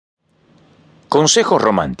Consejos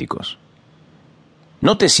románticos.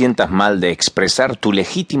 No te sientas mal de expresar tu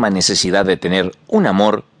legítima necesidad de tener un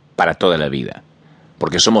amor para toda la vida,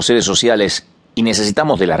 porque somos seres sociales y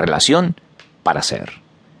necesitamos de la relación para ser.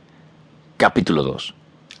 Capítulo 2.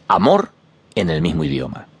 Amor en el mismo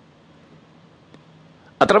idioma.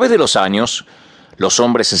 A través de los años, los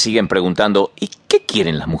hombres se siguen preguntando ¿y qué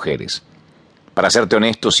quieren las mujeres? Para serte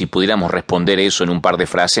honesto, si pudiéramos responder eso en un par de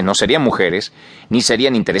frases, no serían mujeres ni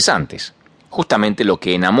serían interesantes. Justamente lo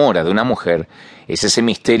que enamora de una mujer es ese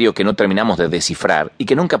misterio que no terminamos de descifrar y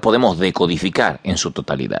que nunca podemos decodificar en su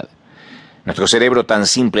totalidad. Nuestro cerebro tan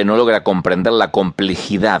simple no logra comprender la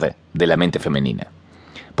complejidad de la mente femenina.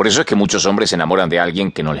 Por eso es que muchos hombres se enamoran de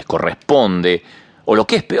alguien que no les corresponde, o lo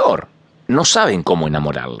que es peor, no saben cómo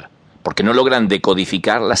enamorarla, porque no logran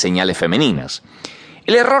decodificar las señales femeninas.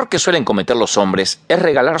 El error que suelen cometer los hombres es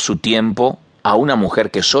regalar su tiempo a una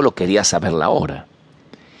mujer que solo quería saber la hora.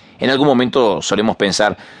 En algún momento solemos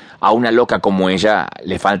pensar, a una loca como ella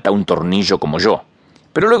le falta un tornillo como yo.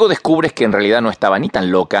 Pero luego descubres que en realidad no estaba ni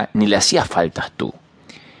tan loca, ni le hacías faltas tú.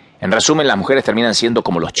 En resumen, las mujeres terminan siendo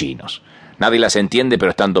como los chinos. Nadie las entiende,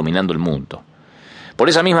 pero están dominando el mundo. Por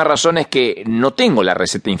esa misma razón es que no tengo la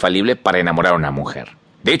receta infalible para enamorar a una mujer.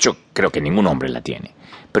 De hecho, creo que ningún hombre la tiene.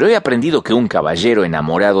 Pero he aprendido que un caballero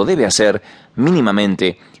enamorado debe hacer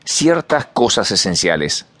mínimamente ciertas cosas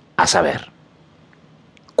esenciales, a saber.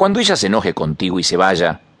 Cuando ella se enoje contigo y se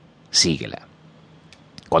vaya, síguela.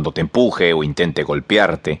 Cuando te empuje o intente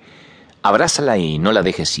golpearte, abrázala y no la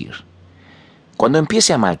dejes ir. Cuando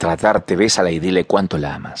empiece a maltratarte, bésala y dile cuánto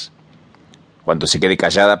la amas. Cuando se quede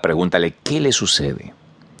callada, pregúntale qué le sucede.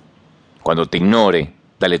 Cuando te ignore,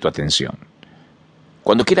 dale tu atención.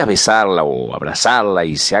 Cuando quieras besarla o abrazarla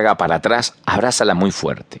y se haga para atrás, abrázala muy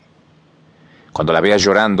fuerte. Cuando la veas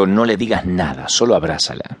llorando, no le digas nada, solo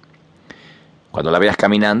abrázala. Cuando la veas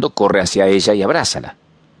caminando, corre hacia ella y abrázala.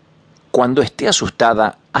 Cuando esté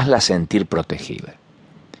asustada, hazla sentir protegida.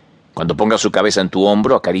 Cuando ponga su cabeza en tu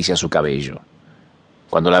hombro, acaricia su cabello.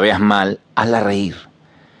 Cuando la veas mal, hazla reír.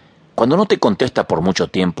 Cuando no te contesta por mucho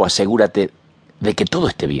tiempo, asegúrate de que todo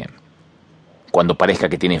esté bien. Cuando parezca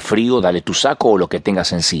que tiene frío, dale tu saco o lo que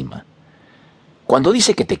tengas encima. Cuando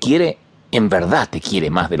dice que te quiere, en verdad te quiere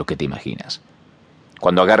más de lo que te imaginas.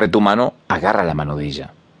 Cuando agarre tu mano, agarra la mano de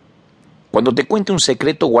ella. Cuando te cuente un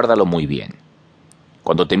secreto, guárdalo muy bien.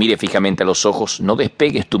 Cuando te mire fijamente a los ojos, no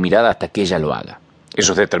despegues tu mirada hasta que ella lo haga.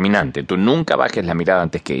 Eso es determinante, tú nunca bajes la mirada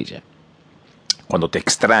antes que ella. Cuando te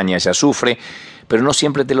extraña, ella sufre, pero no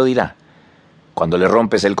siempre te lo dirá. Cuando le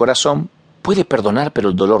rompes el corazón, puede perdonar, pero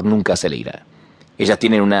el dolor nunca se le irá. Ellas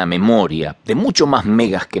tienen una memoria de mucho más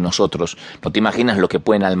megas que nosotros. No te imaginas lo que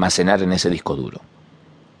pueden almacenar en ese disco duro.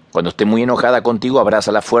 Cuando esté muy enojada contigo,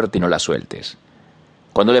 abrázala fuerte y no la sueltes.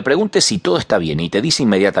 Cuando le preguntes si todo está bien y te dice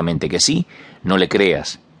inmediatamente que sí, no le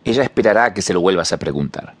creas. Ella esperará a que se lo vuelvas a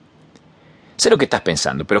preguntar. Sé lo que estás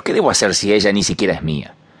pensando, pero ¿qué debo hacer si ella ni siquiera es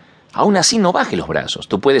mía? Aún así no bajes los brazos.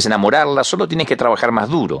 Tú puedes enamorarla, solo tienes que trabajar más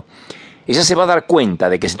duro. Ella se va a dar cuenta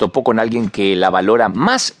de que se topó con alguien que la valora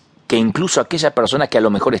más que incluso aquella persona que a lo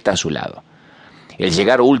mejor está a su lado. El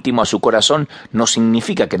llegar último a su corazón no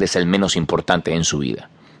significa que eres el menos importante en su vida.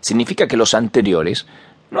 Significa que los anteriores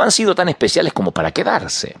no han sido tan especiales como para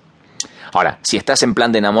quedarse. Ahora, si estás en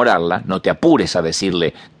plan de enamorarla, no te apures a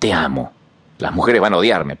decirle te amo. Las mujeres van a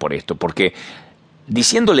odiarme por esto, porque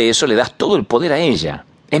diciéndole eso le das todo el poder a ella.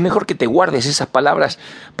 Es mejor que te guardes esas palabras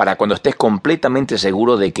para cuando estés completamente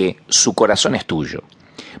seguro de que su corazón es tuyo.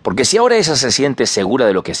 Porque si ahora ella se siente segura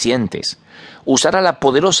de lo que sientes, usará la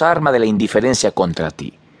poderosa arma de la indiferencia contra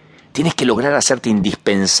ti. Tienes que lograr hacerte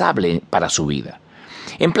indispensable para su vida.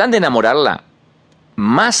 En plan de enamorarla,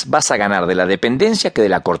 más vas a ganar de la dependencia que de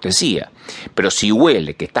la cortesía. Pero si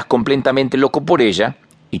huele que estás completamente loco por ella,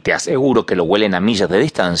 y te aseguro que lo huelen a millas de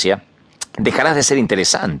distancia, dejarás de ser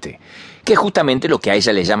interesante, que es justamente lo que a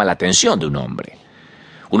ella le llama la atención de un hombre.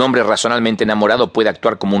 Un hombre razonalmente enamorado puede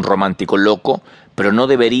actuar como un romántico loco, pero no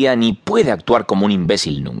debería ni puede actuar como un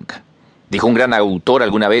imbécil nunca. Dijo un gran autor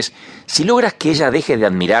alguna vez, si logras que ella deje de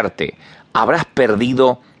admirarte, habrás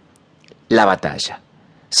perdido la batalla.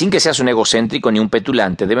 Sin que seas un egocéntrico ni un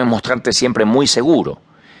petulante, debes mostrarte siempre muy seguro.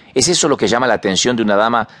 Es eso lo que llama la atención de una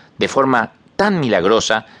dama de forma tan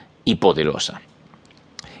milagrosa y poderosa.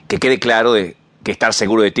 Que quede claro que estar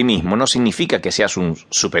seguro de ti mismo no significa que seas un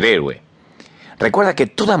superhéroe. Recuerda que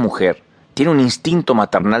toda mujer tiene un instinto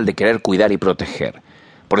maternal de querer cuidar y proteger.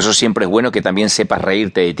 Por eso siempre es bueno que también sepas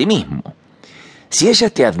reírte de ti mismo. Si ella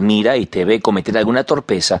te admira y te ve cometer alguna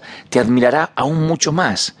torpeza, te admirará aún mucho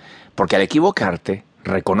más, porque al equivocarte,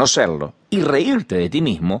 reconocerlo y reírte de ti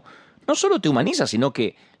mismo, no solo te humaniza, sino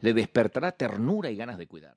que le despertará ternura y ganas de cuidar.